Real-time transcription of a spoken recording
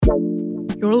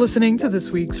You're listening to this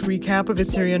week's recap of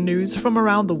Assyrian news from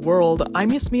around the world.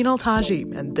 I'm Yasmin Al-Taji,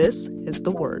 and this is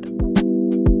The Word.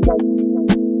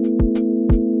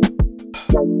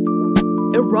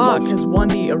 Iraq has won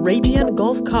the Arabian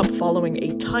Gulf Cup following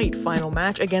a tight final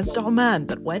match against Oman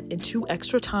that went into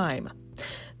extra time.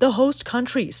 The host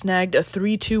country snagged a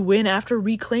 3-2 win after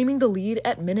reclaiming the lead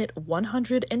at minute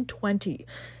 120.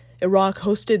 Iraq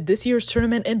hosted this year's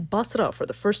tournament in Basra for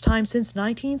the first time since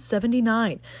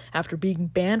 1979, after being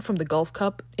banned from the Gulf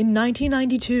Cup in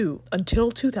 1992 until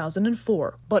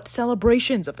 2004. But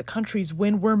celebrations of the country's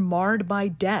win were marred by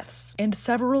deaths and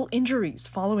several injuries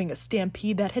following a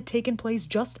stampede that had taken place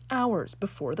just hours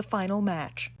before the final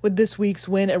match. With this week's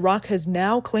win, Iraq has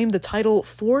now claimed the title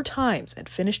 4 times and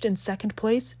finished in second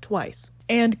place twice.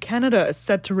 And Canada is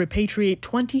set to repatriate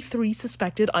 23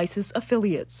 suspected ISIS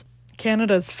affiliates.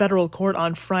 Canada's federal court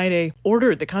on Friday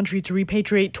ordered the country to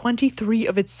repatriate 23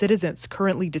 of its citizens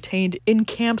currently detained in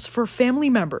camps for family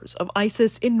members of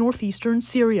ISIS in northeastern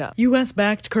Syria.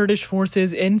 U.S.-backed Kurdish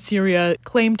forces in Syria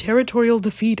claimed territorial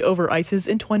defeat over ISIS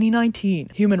in 2019.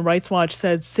 Human Rights Watch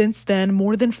says since then,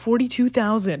 more than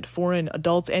 42,000 foreign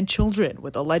adults and children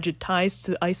with alleged ties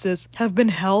to ISIS have been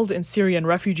held in Syrian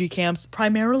refugee camps,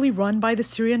 primarily run by the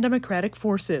Syrian Democratic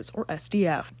Forces, or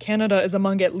SDF. Canada is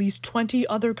among at least 20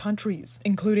 other countries,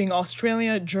 including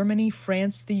Australia, Germany,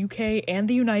 France, the UK, and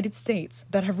the United States,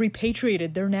 that have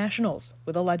repatriated their nationals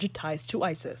with alleged ties to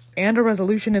ISIS. And a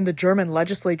resolution in the German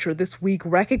legislature this week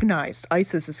recognized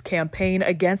ISIS's campaign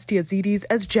against Yazidis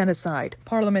as genocide.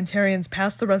 Parliamentarians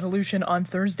passed the resolution on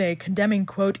Thursday condemning,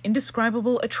 quote,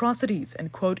 indescribable atrocities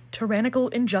and, quote, tyrannical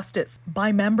injustice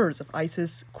by members of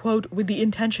ISIS, quote, with the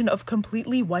intention of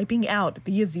completely wiping out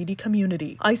the Yazidi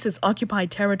community. ISIS occupied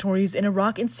territories in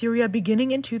Iraq and Syria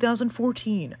beginning in 2014,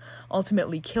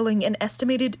 ultimately killing an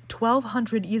estimated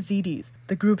 1,200 Yazidis.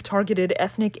 The group targeted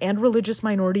ethnic and religious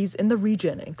minorities in the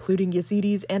region, including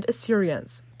Yazidis and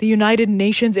Assyrians. The United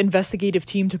Nations investigative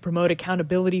team to promote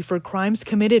accountability for crimes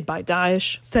committed by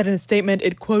Daesh said in a statement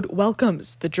it, quote,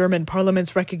 welcomes the German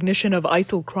parliament's recognition of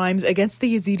ISIL crimes against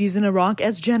the Yazidis in Iraq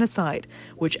as genocide,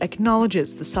 which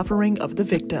acknowledges the suffering of the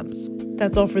victims.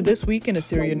 That's all for this week in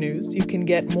Assyrian news. You can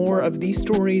get more of these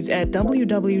stories at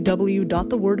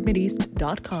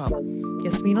www.thewordmideast.com.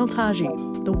 Yasmin Al-Taji,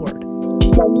 The Word.